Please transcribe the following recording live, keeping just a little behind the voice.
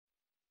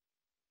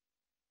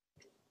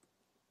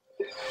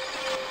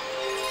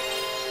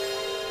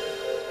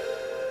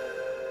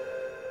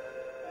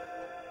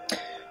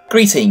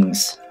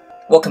Greetings,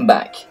 welcome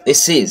back.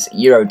 This is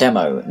Euro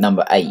Demo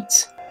number 8.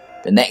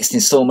 The next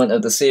installment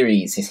of the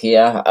series is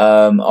here.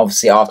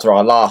 Obviously after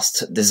our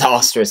last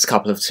disastrous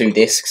couple of 2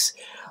 discs,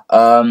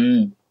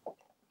 we're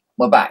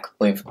back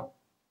with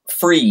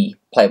 3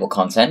 playable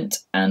content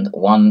and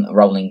 1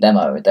 rolling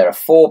demo. There are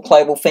 4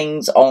 playable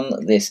things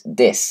on this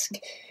disc.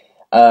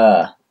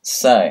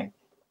 So,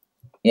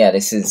 yeah,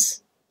 this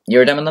is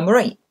Euro Demo number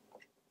 8.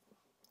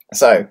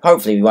 So,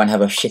 hopefully we won't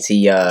have a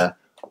shitty,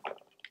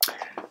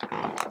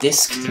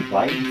 disc to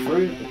play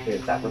through,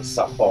 because that would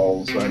suck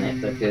balls, won't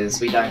it? Because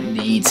we don't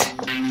need,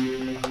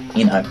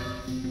 you know,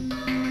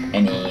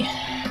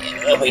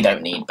 we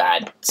don't need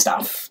bad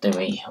stuff, do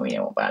we? We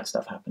don't want bad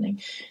stuff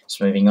happening. Just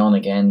moving on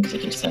again, because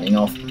it keeps turning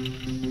off.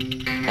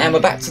 And we're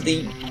back to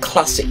the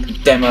classic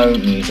demo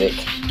music.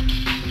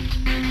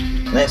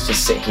 Let's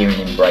just sit here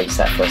and embrace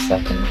that for a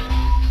second.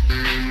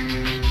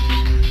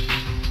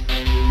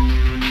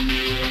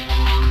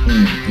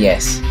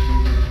 Yes,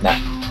 that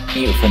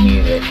beautiful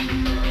music.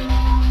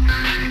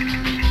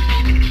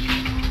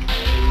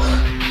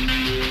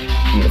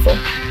 Beautiful.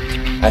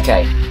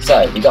 Okay,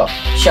 so we got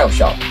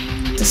Shellshock,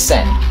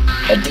 Descent,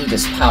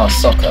 Adidas Power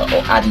Soccer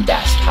or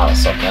Adidas Power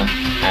Soccer,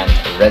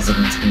 and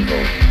Resident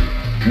Evil.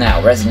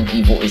 Now, Resident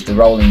Evil is the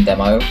rolling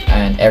demo,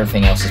 and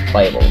everything else is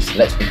playable. So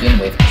let's begin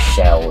with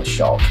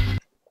Shellshock.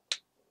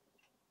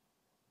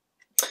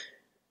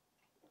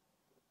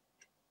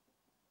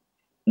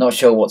 Not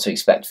sure what to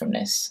expect from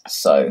this,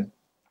 so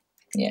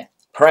yeah,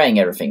 praying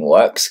everything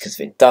works, because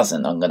if it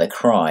doesn't, I'm gonna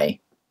cry.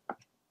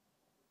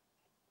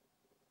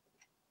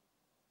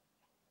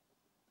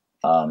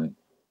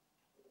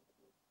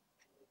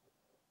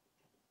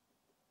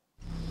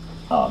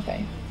 Oh,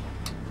 okay.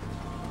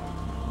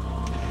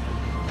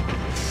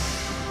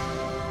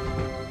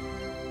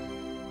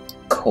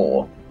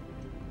 Core.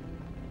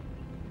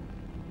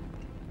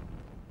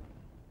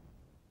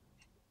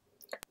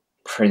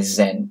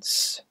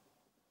 Presents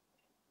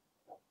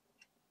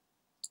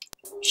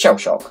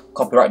Shellshock.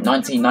 Copyright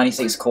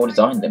 1996 Core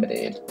Design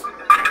Limited.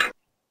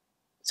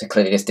 So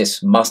clearly this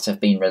disc must have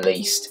been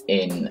released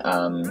in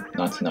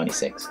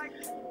 1996.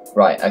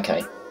 Right,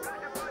 okay.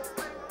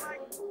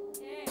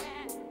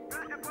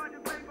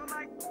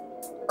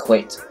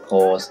 Quit,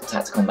 pause,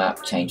 tactical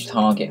map, change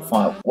target,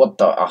 file. What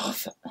the? Oh,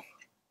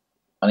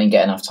 I didn't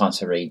get enough time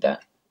to read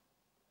that.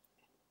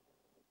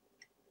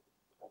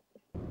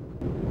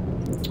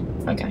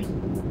 Okay.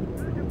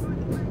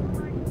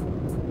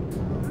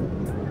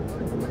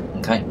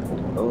 Okay.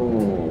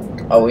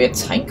 Ooh. Oh, we a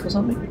tank or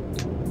something?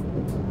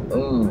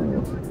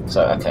 Ooh.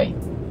 So, okay.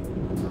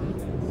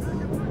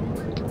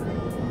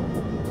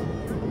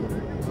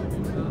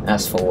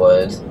 That's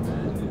forward.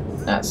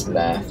 That's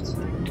left.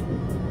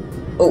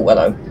 Oh,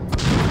 hello.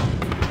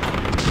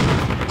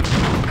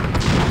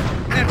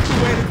 That's the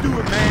way to do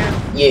it, man.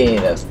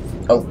 Yeah, that's...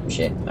 Oh,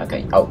 shit.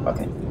 Okay. Oh,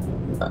 okay.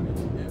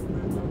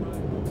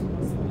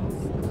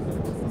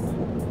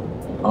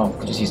 Oh, I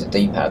could just use a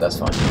D-pad, that's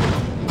fine.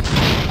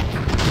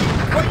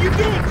 What you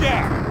doing,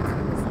 Jack?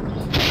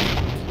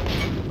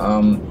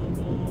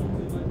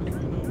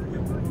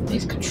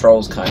 These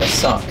controls kind of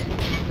suck.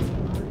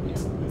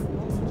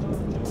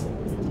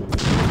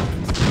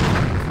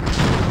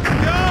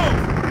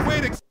 Yo!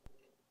 Wait a...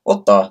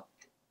 What the?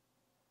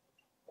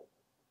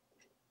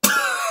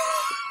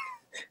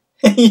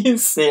 Are you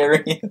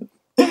serious?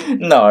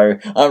 No,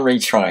 I'm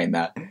retrying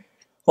that.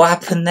 What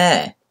happened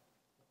there?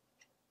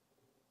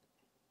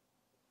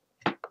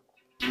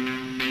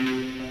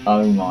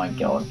 Oh my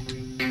god.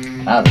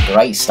 That was a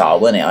great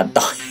start, wasn't it? I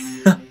died.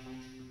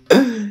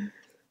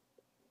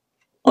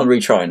 I'm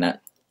retrying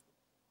that.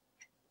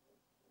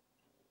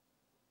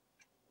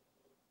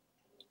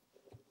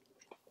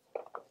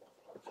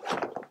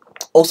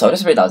 Also, I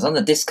just realised on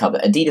the disc cover,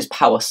 Adidas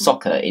Power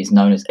Soccer is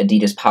known as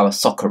Adidas Power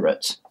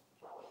Soccerette.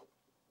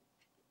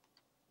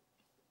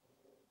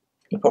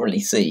 You'll probably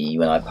see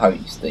when I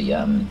post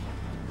the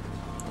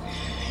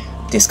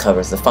disc cover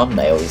as the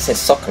thumbnail, it says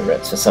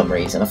Soccerette for some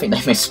reason. I think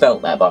they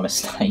misspelled that by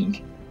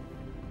mistake.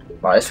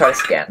 Right, let's try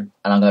this again,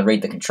 and I'm going to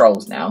read the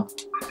controls now.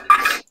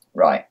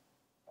 Right.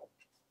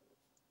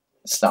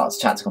 Starts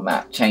tactical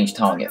map, change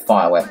target,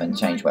 fire weapon,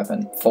 change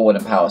weapon, forward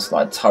and power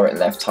slide, turret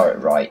left,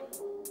 turret right.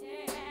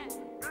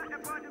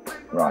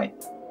 Right.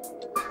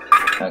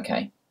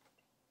 Okay.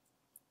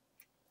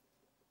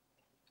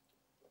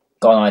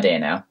 Got an idea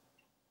now.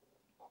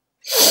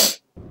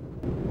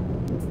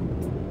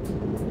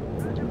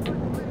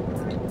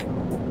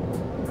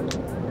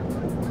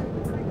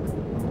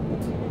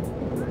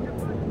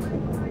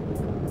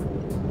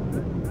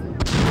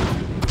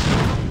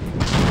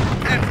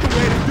 That's the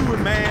way to do it,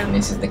 man. And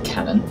this is the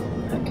cannon.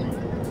 Okay.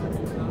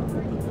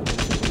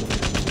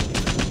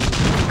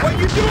 What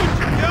you doing?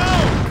 Yo!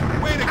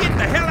 Way to get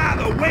the hell out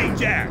of the way,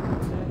 Jack!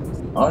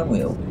 I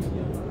will.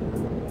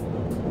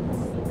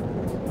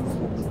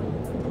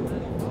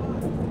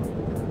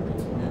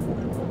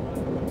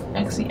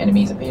 I can see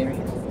enemies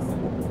appearing.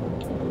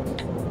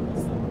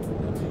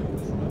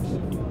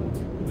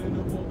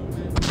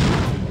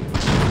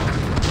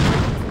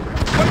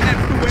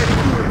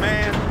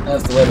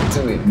 the way to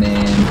do it,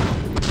 man.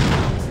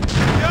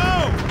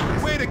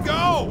 Yo! Way to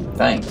go!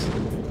 Thanks.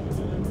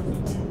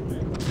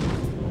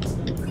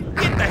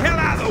 Get the hell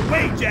out of the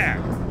way, Jack!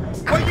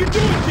 What you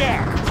doing,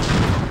 Jack?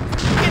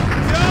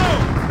 Yo!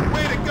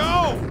 Way to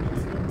go!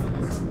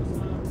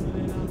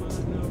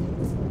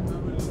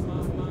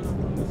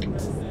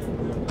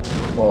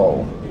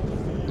 Whoa.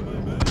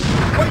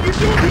 What you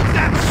doing? Beat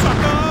that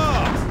sucker!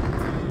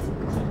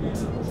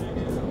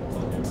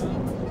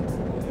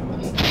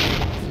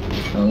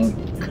 Oh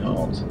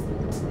god.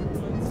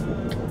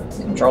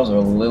 The controls are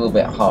a little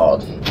bit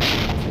hard. I'm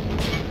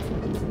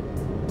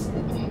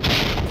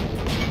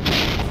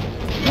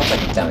not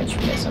taking damage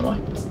from this, am I?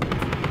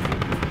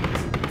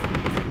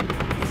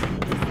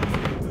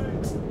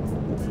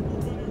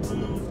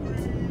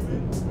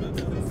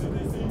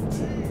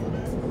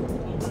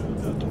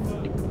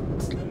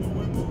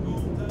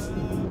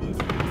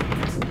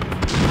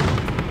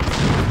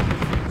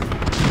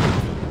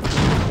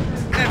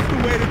 That's the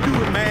way to do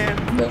it,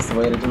 man. That's the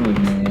way to do it,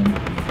 man.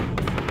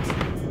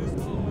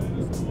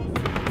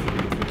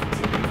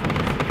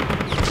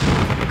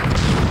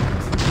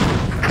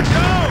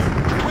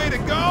 Yo! Way to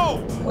go!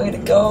 Way to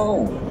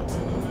go!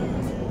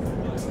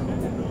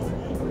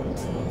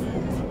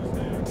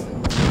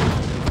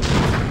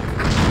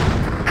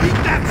 Beat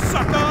that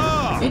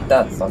sucker! Hit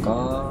that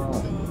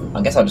sucker!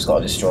 I guess I just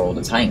gotta destroy all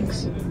the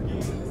tanks.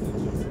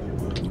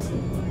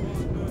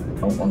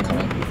 Oh, one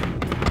coming.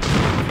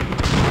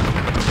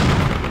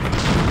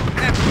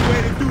 That's the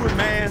way to do it,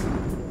 man.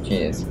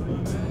 Cheers.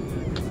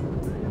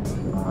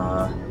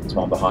 There's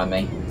one behind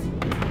me.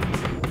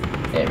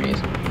 There he is.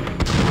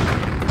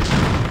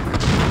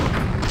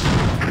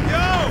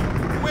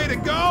 Yo! Way to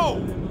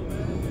go!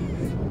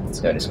 Let's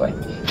go this way.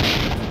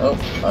 Oh,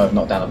 I've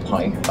knocked down a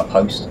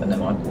post, but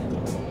never mind.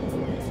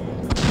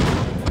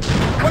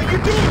 What you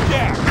doing,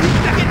 Jack?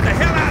 Get the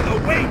hell out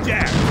of the way,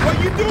 Jack! What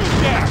you doing,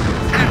 Jack?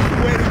 That's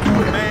the way to do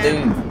it, man.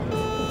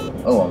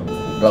 Dude. Oh, I'm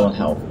low on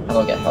health. How do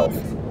I get health?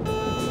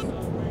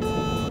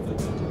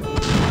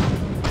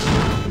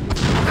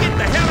 Get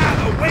the hell out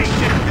of the way,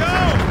 Jack!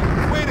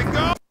 Yo! Way to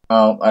go!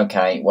 Oh,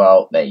 okay.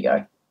 Well, there you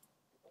go.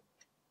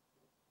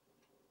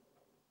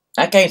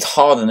 That game's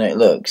harder than it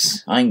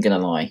looks. I ain't gonna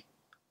lie.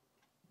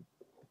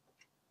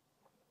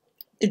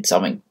 Did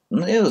something.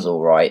 It was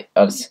alright.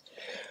 I just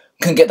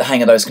couldn't get the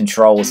hang of those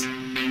controls.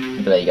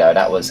 But there you go.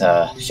 That was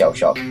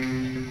Shellshock.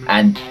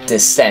 And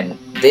Descent.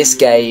 This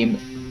game,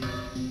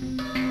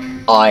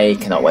 I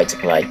cannot wait to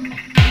play.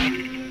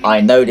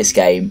 I know this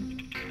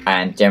game,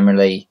 and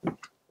generally,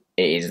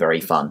 it is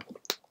very fun.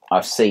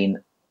 I've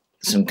seen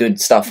some good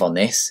stuff on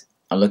this.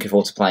 I'm looking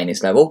forward to playing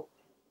this level.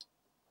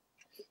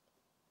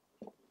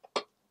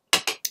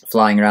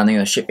 Flying around in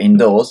a ship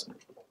indoors.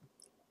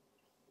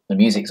 The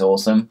music's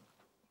awesome.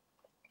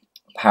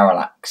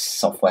 Parallax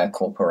Software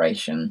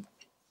Corporation.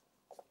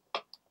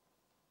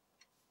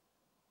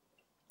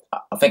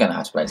 I think I know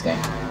how to play this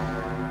game.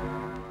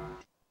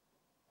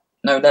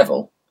 No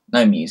level,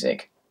 no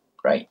music.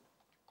 Great.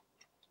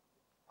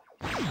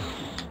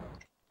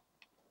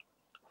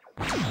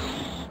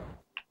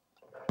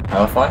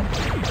 How I fight?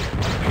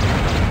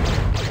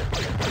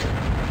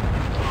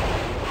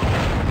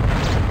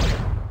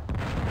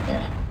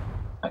 Yeah.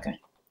 Okay.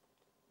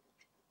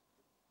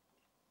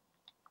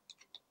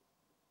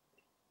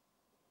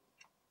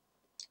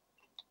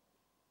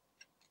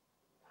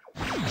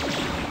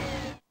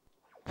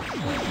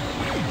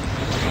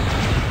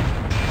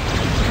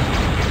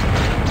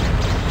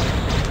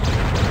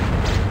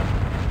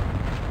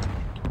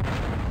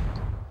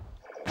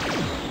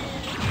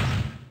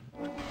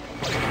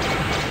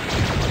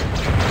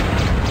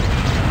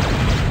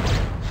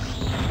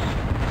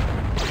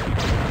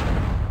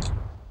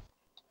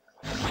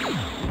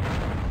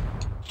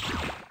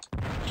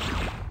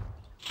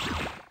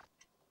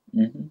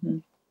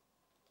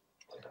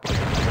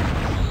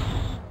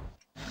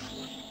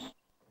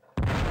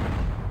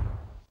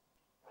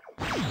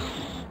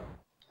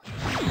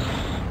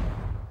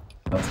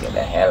 Let's get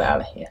the hell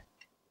out of here.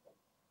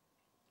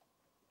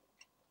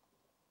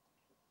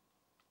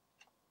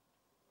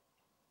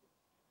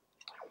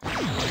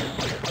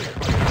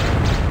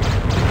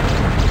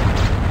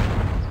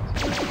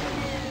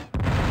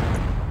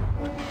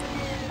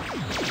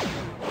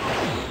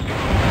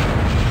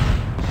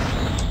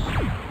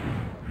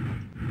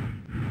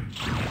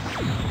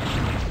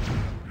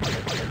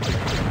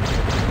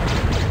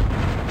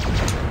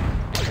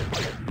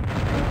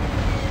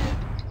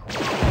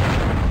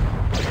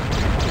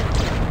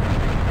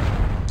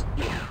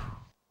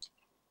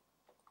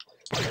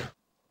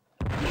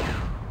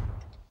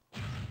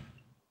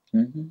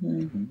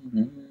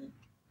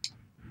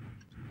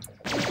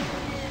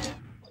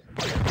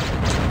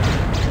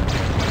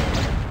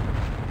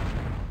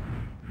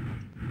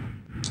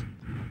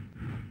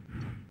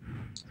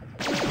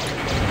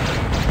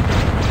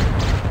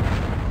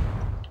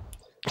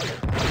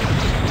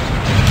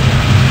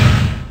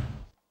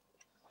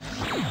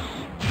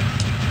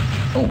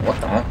 Oh,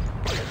 what the heck?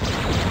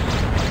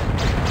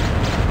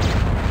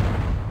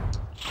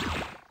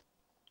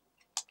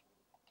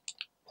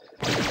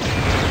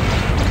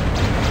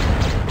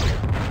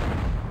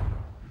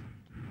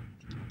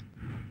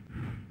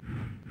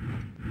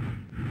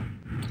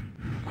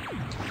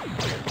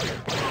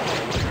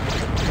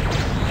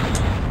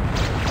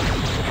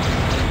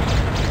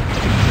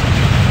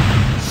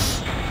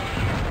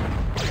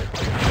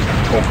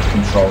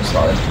 control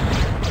slow.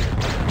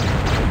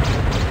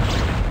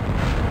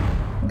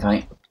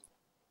 Okay.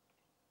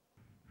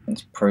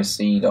 Let's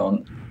proceed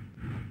on.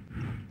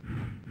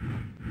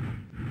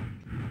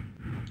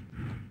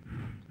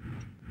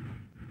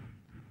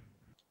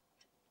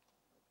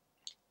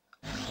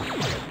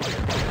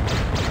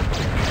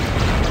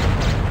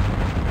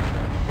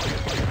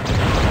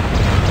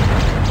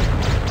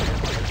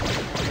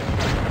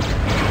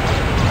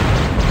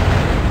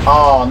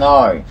 Oh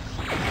no!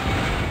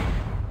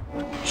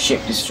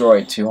 Ship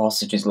destroyed, 2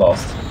 hostages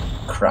lost.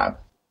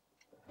 Crap.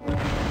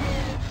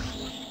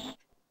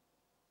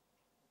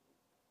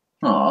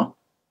 Aw.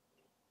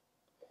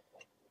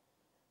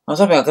 I was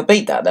hoping I could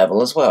beat that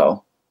level as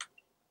well.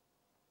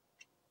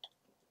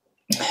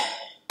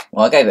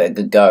 Well, I gave it a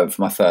good go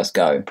for my first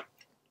go.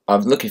 I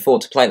was looking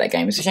forward to play that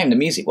game. It's a shame the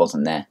music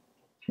wasn't there.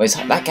 But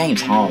that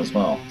game's hard as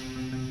well.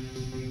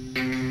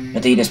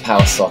 Adidas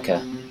Power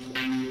Soccer.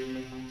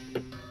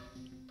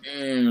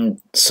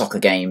 Soccer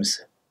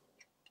games.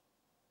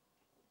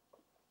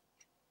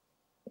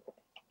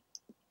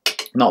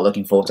 Not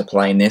looking forward to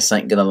playing this,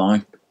 ain't gonna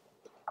lie.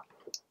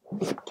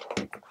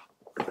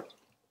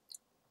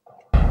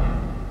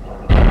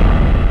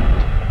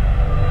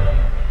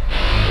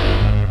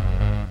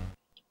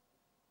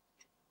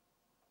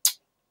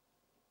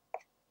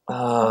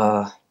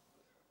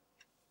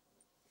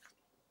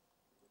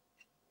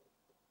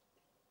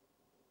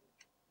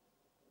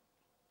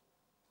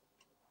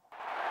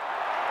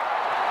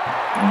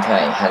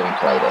 Okay, how do we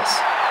play this?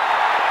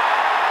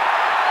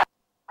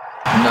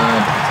 No,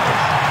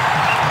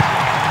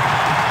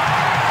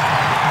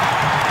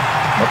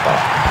 what the?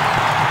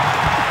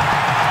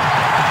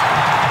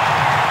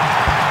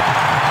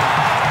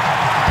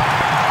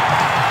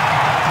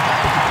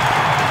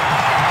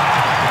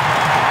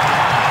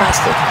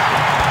 Bastard.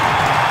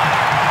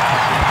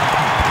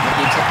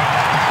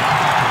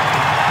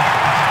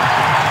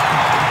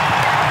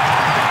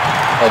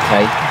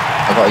 Okay,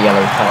 I got a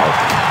yellow card.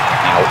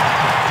 Ow.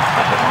 I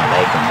hit my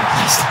leg on the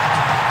place.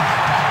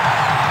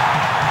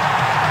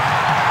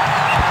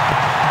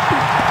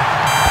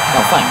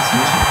 Oh, thanks.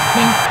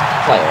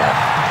 Player out.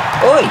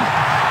 Oi!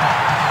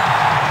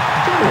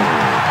 Ooh.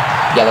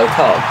 Yellow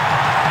card.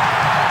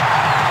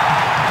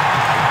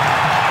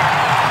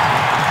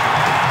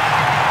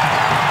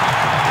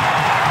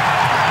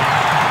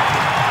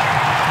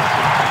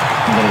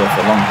 I'm gonna go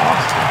for a long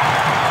pass.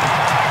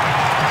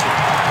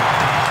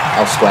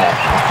 Oh, square.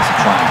 That's a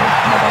triangle.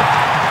 No, babe.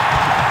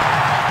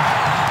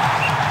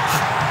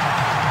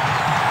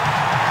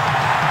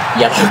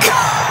 Yellow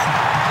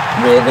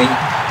card. Really?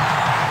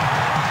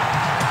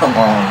 Come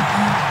on.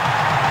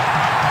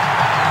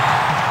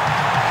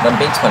 I've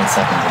been 20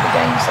 seconds of the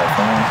game so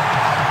far.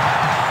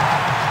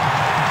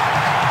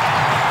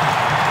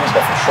 Let's go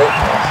for a short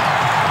pass.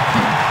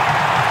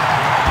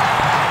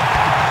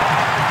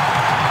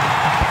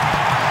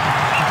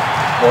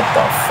 What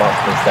the fuck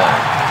was that?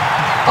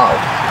 Oh,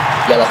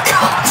 yellow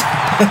card.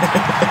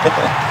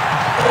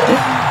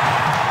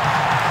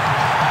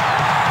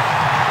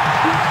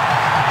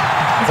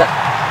 Is that?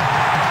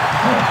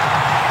 Oh.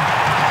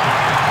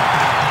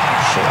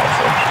 Shit,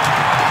 actually.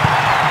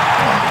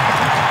 Oh,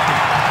 okay.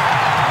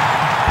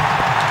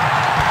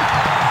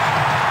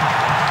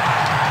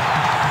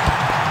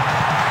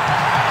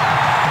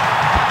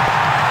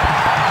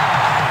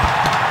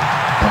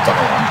 I don't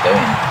know what I'm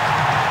doing.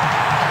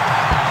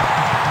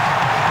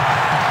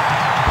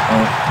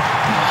 Oh.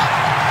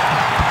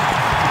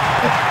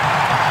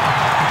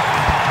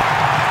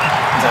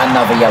 Is that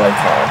another yellow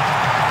card?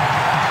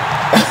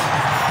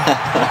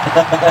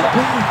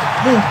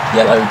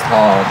 Yellow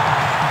card.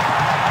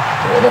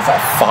 What is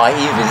that, 5,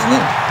 isn't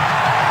it?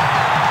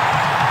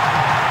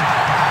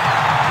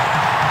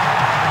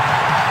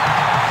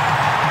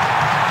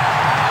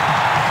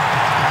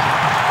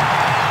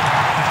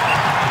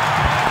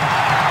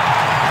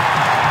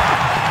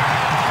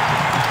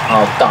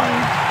 Oh, don't.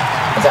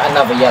 Is that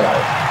another yellow?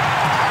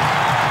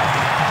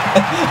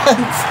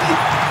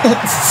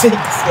 6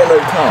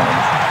 yellow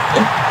cards?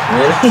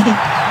 Really?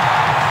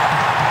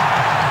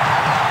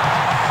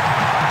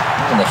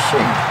 I'm gonna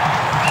shoot.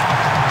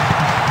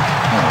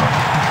 Oh.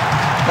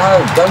 No,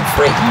 go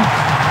for it, you...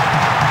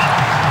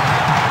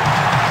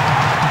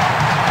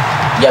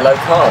 Yellow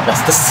card,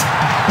 that's the...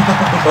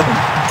 Oh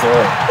my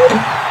god.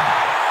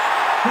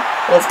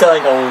 What's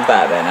going on with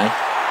that then, eh?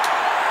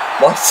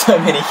 Why so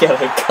many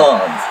yellow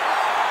cards?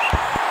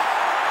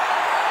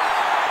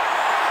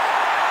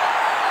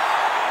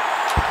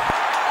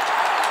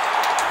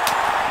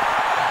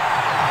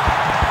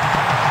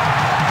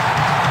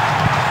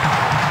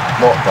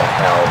 What the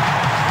hell?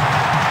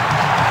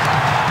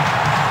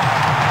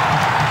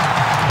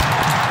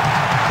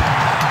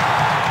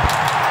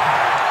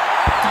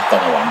 I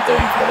don't know what I'm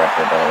doing for the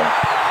record, by the way.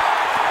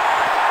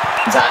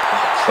 Is that...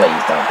 Oh,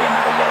 please don't be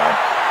another yellow.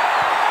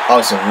 Oh,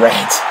 it's a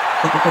red.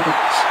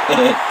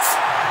 Shit.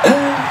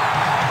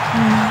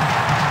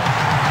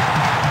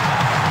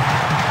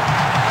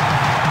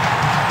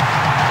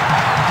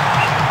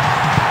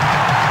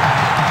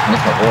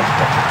 Miss my water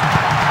bottle.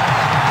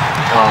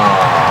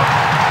 Ah.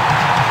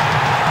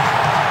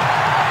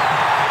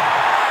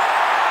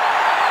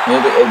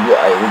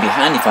 It would be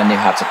handy if I knew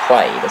how to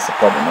play. That's the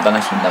problem. I don't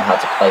actually know how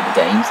to play the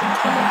games. I'm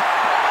kind of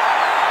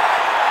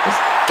just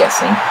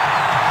guessing.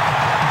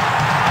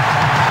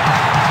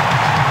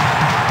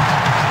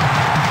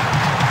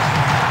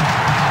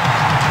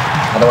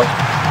 How do I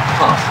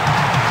pass?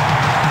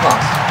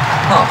 Pass.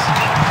 Pass.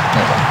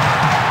 Never.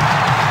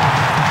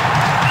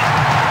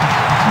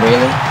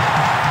 Really?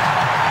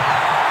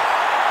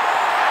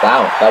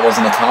 Wow, that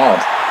wasn't a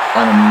card.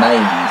 I'm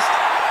amazed.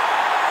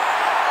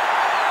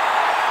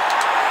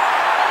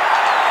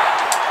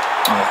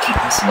 Oh, I keep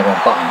pressing the wrong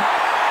button.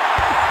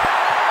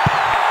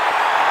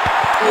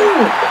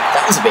 Ooh,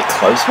 that was a bit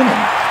close, wasn't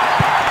it?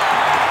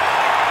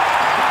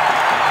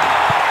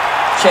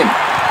 Shoot.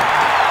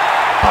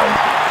 Oh,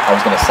 I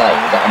was going to say,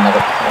 was that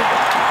another...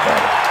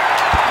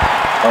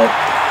 Oh,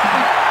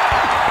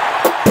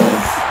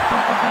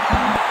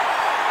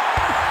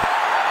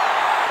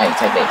 hey,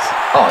 take this.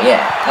 Oh,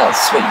 yeah, that was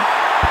sweet.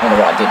 I don't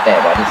know what I did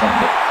there, but I did something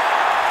good.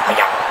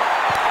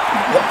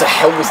 What the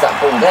hell was that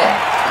ball there?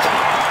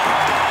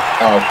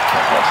 Oh,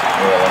 God,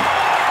 really?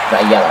 Is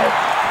that a yellow?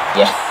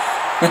 Yeah.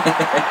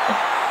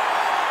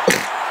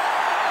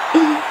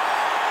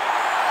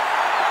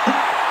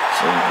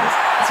 Jesus,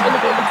 it's been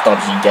a bit of a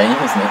dodgy game,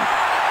 isn't it?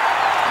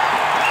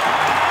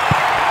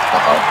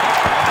 Uh-oh.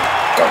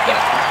 Go get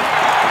it.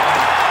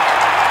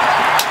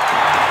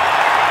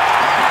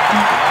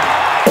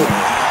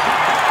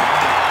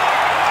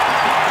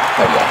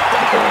 Oh yeah, get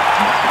the ball.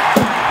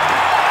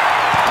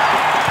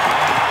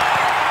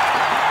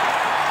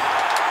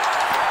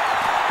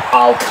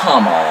 Oh,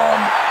 come on.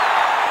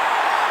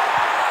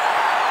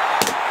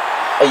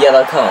 A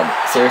yellow card?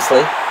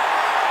 Seriously?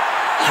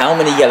 How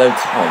many yellow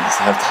cards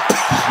have there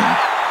been?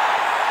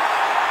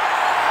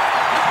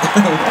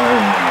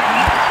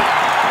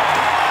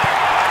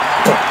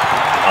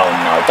 Oh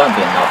no, don't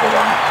be another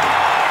one.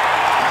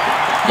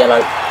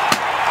 Yellow.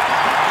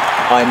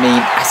 I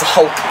mean, has a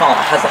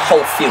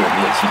whole field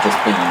literally just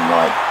been,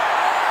 like,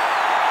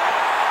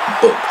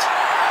 booked?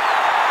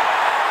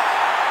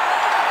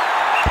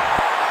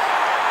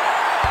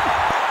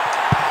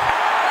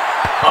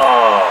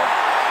 Oh,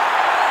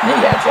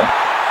 nearly had you.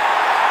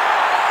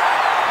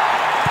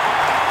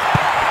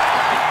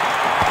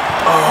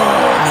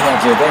 Oh, nearly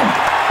had you again.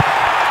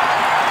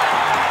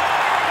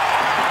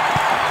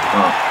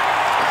 Oh.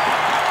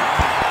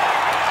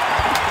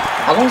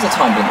 How long's the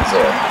time been at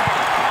 0?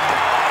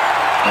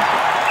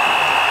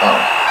 Oh,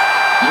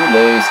 you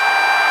lose.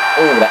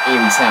 Oh, that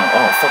eerie sound.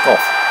 Oh, fuck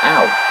off.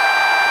 Ow.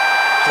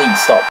 Please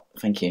stop.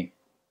 Thank you.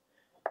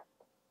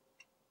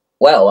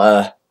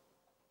 Well,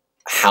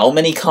 how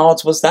many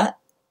cards was that?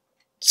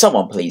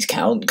 Someone please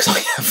count, because I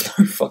have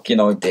no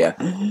fucking idea.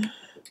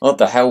 What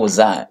the hell was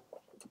that?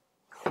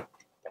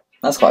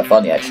 That's quite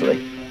funny, actually.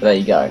 But there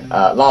you go.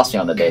 Last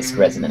thing on the disc,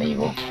 Resident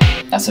Evil.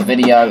 That's a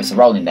video, it's a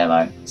rolling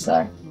demo,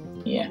 so,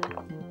 yeah.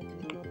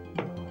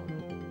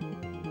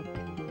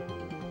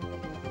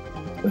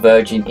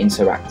 Virgin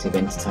Interactive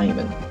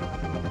Entertainment.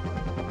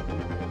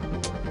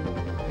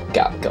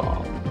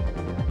 Capcom.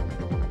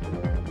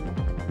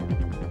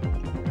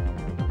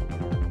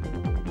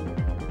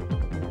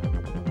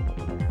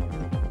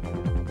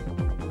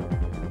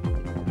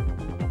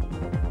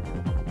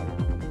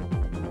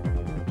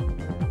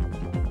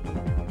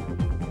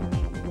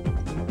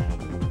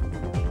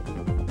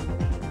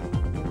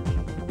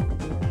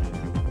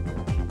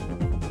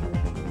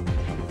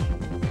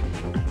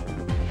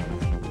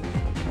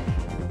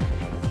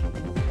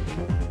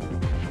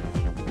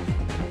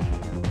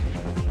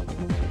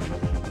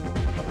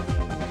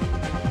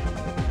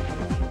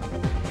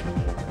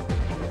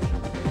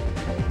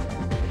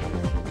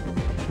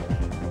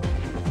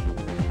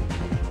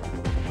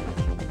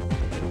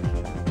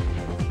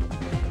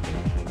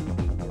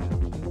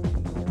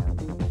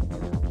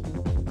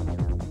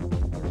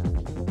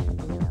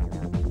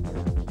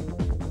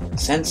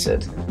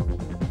 Censored.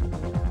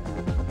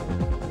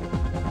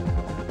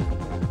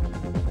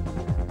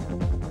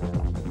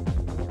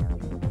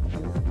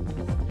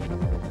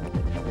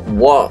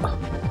 What?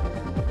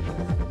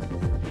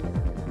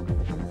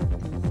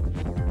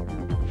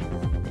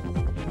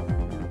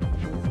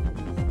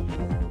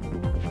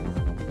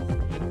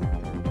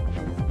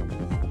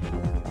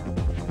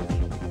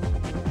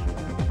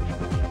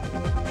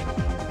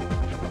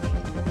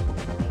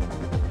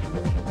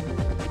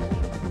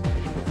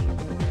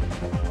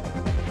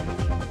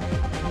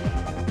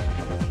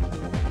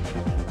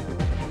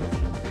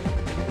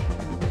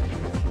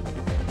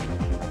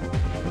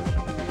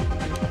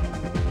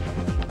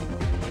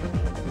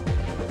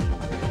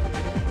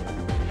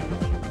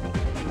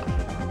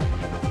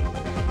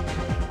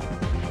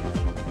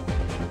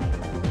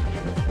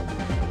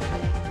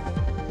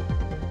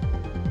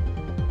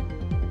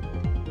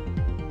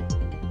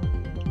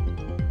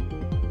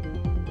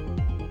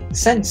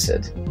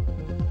 Censored?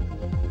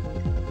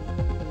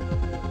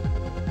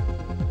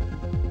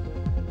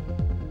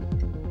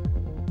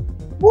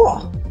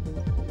 What?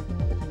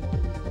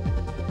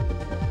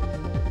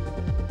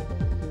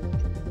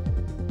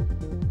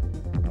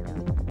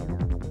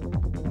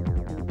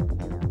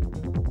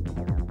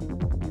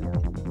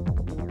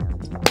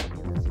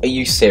 Are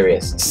you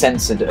serious?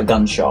 Censored a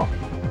gunshot.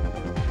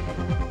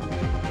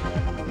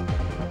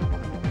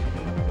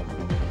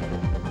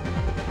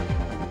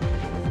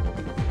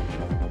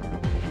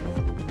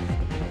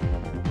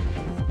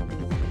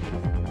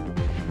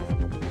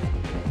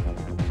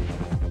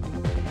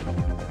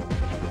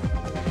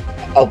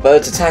 Oh,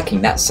 birds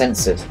attacking, that's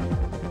censored.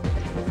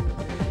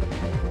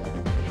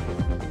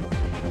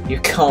 You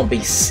can't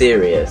be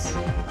serious.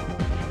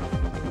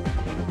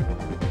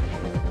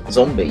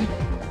 Zombie.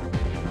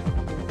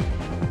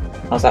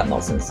 How's that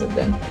not censored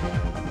then?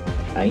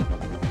 Eh?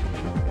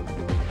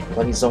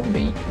 Bloody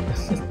zombie.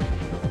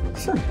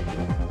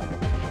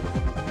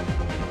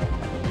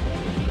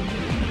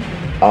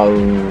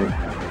 Oh.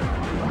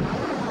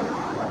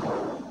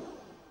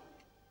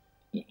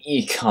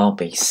 You can't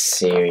be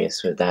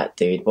serious with that,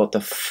 dude. What the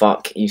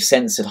fuck? You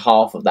censored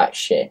half of that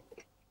shit.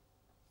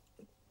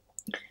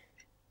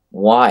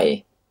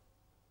 Why?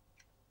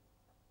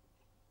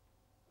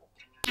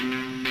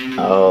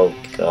 Oh,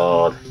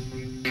 God.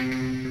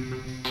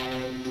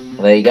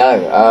 Well, there you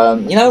go.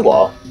 You know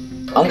what?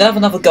 I'm going to have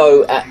another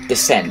go at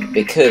Descent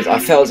because I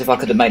felt as if I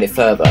could have made it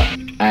further.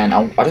 And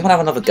I just want to have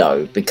another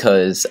go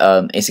because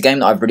it's a game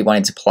that I've really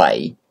wanted to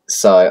play.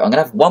 So I'm going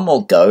to have one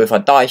more go. If I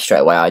die straight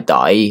away, I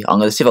die. I'm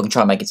going to see if I can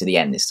try and make it to the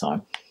end this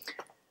time.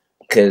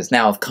 Because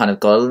now I've kind of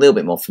got a little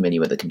bit more familiar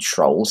with the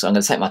controls. So I'm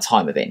going to take my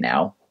time with it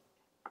now.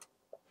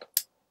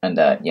 And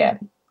yeah,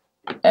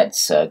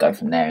 let's go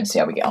from there and see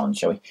how we get on,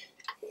 shall we?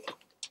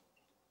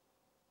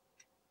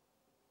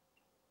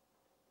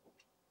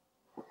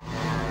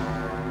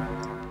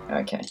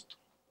 Okay.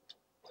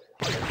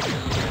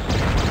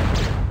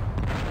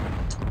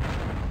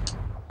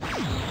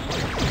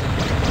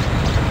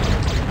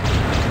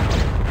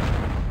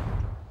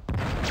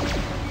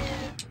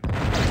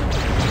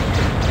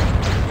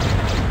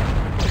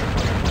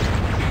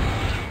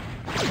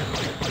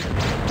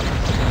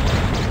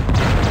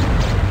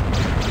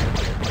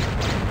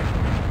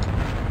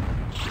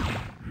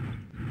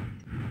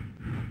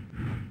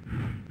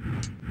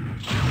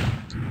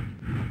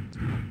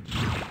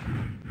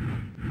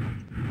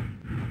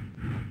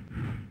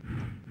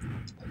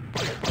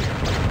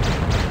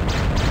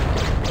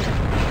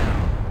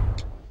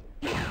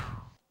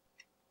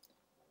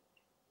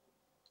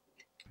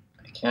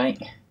 Okay.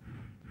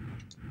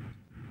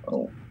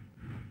 Oh.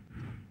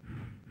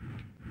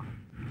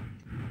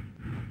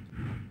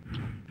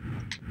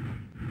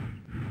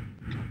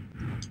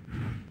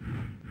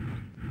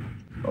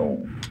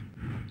 Oh.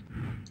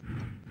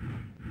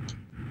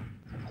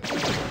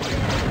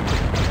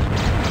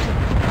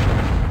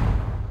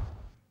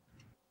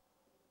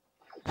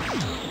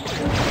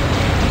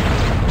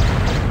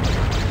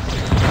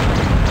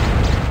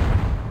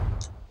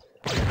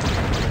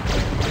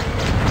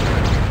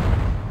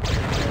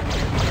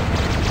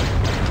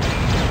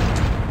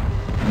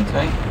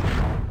 Okay.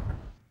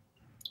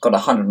 Got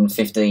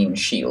 115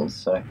 shields,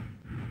 so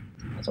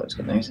that's always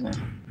good news, isn't it?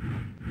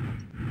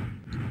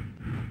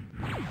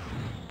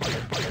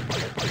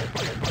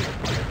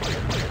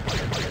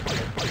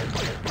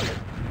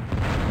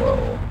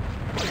 Whoa.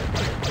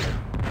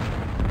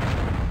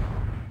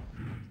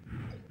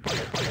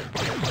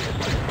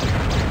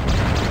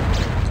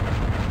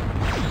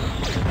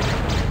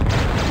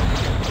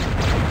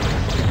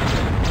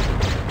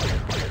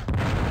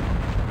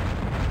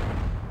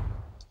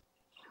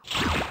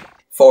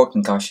 Four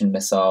concussion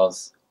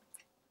missiles.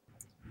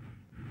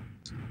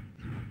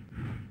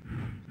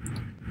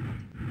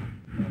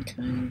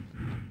 Okay.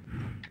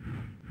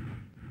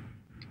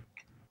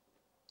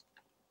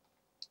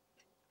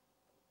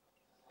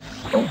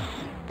 Oh.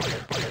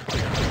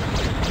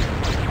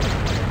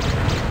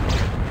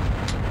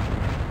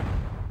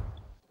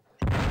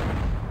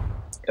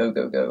 Go,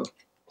 go, go.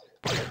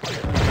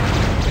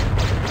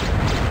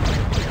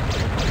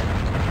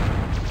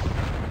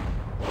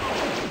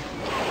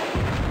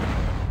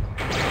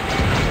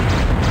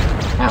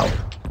 Ow.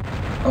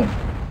 Oh.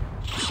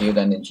 Shield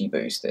energy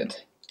boosted.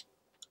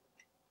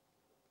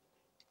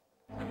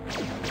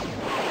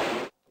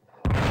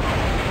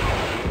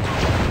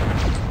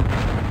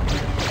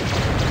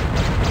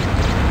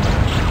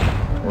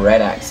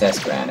 Red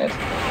access granted.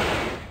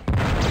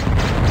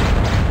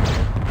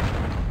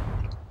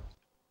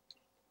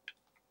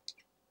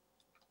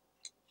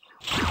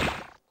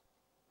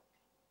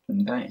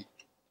 Okay.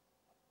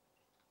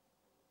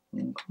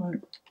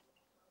 Okay.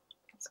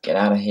 Let's get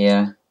out of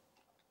here.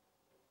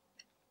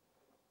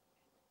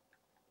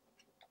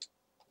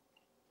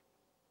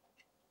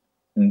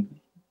 If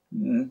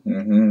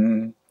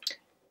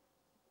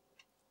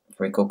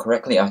I recall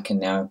correctly, I can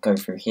now go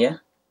through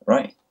here,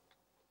 right?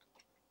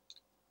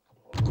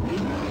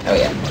 Oh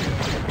yeah.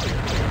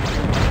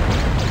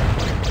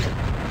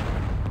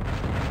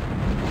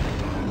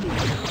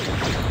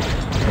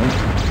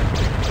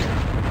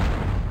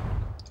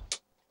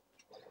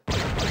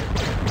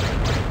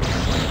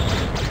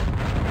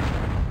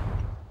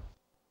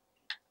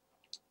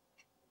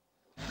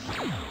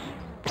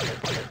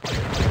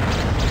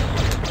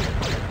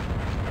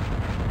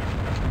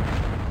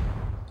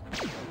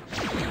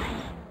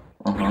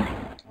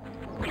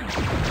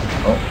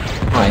 Oh,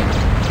 hi.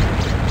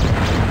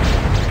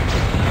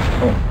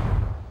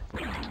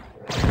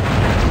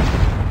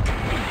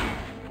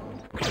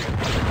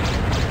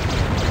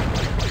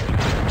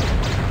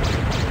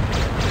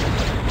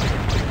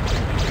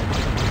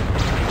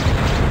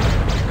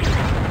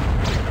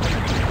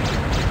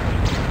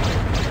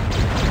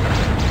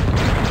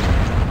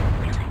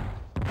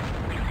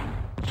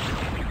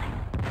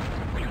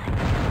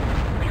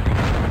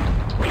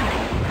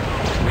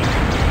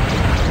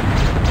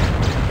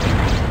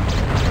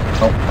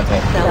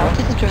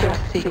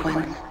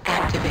 sequence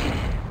activated.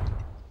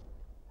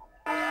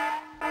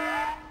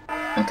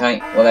 Okay,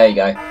 well there you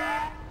go.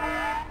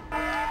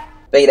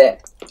 Beat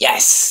it.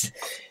 Yes!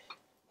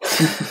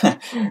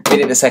 Beat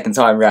it the second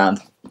time round.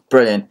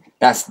 Brilliant.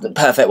 That's the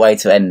perfect way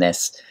to end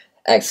this.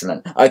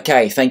 Excellent.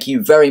 Okay, thank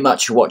you very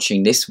much for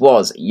watching. This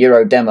was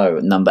Euro Demo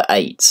number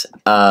 8.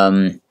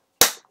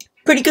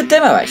 Pretty good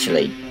demo,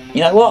 actually.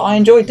 You know what? I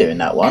enjoyed doing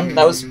that one.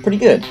 That was pretty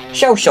good.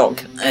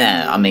 Shellshock.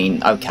 I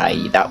mean,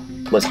 okay, that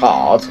was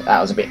hard.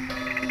 That was a bit...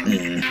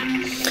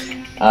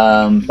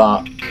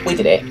 but we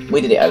did it.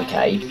 We did it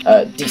okay.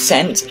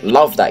 Descent.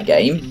 Loved that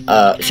game.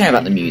 Shame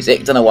about the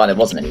music. Don't know why there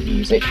wasn't any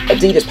music.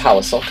 Adidas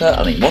Power Soccer.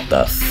 I mean, what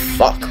the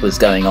fuck was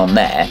going on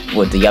there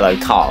with the yellow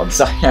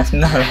cards? I have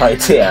no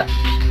idea.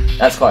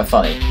 That's quite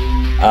funny.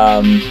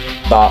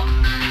 But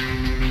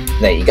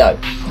there you go.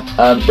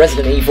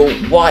 Resident Evil,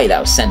 why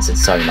that was censored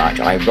so much,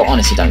 I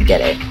honestly don't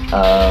get it.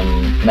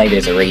 Maybe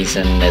there's a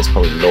reason, there's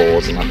probably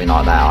laws or something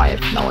like that, I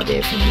have no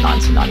idea, from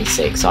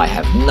 1996, I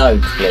have no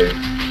clue.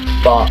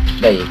 But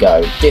there you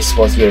go, this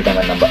was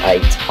Eurodemo number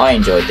 8, I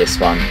enjoyed this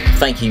one.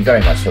 Thank you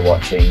very much for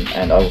watching,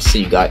 and I will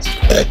see you guys,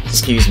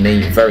 excuse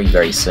me, very,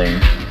 very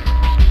soon.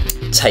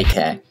 Take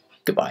care,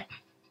 goodbye.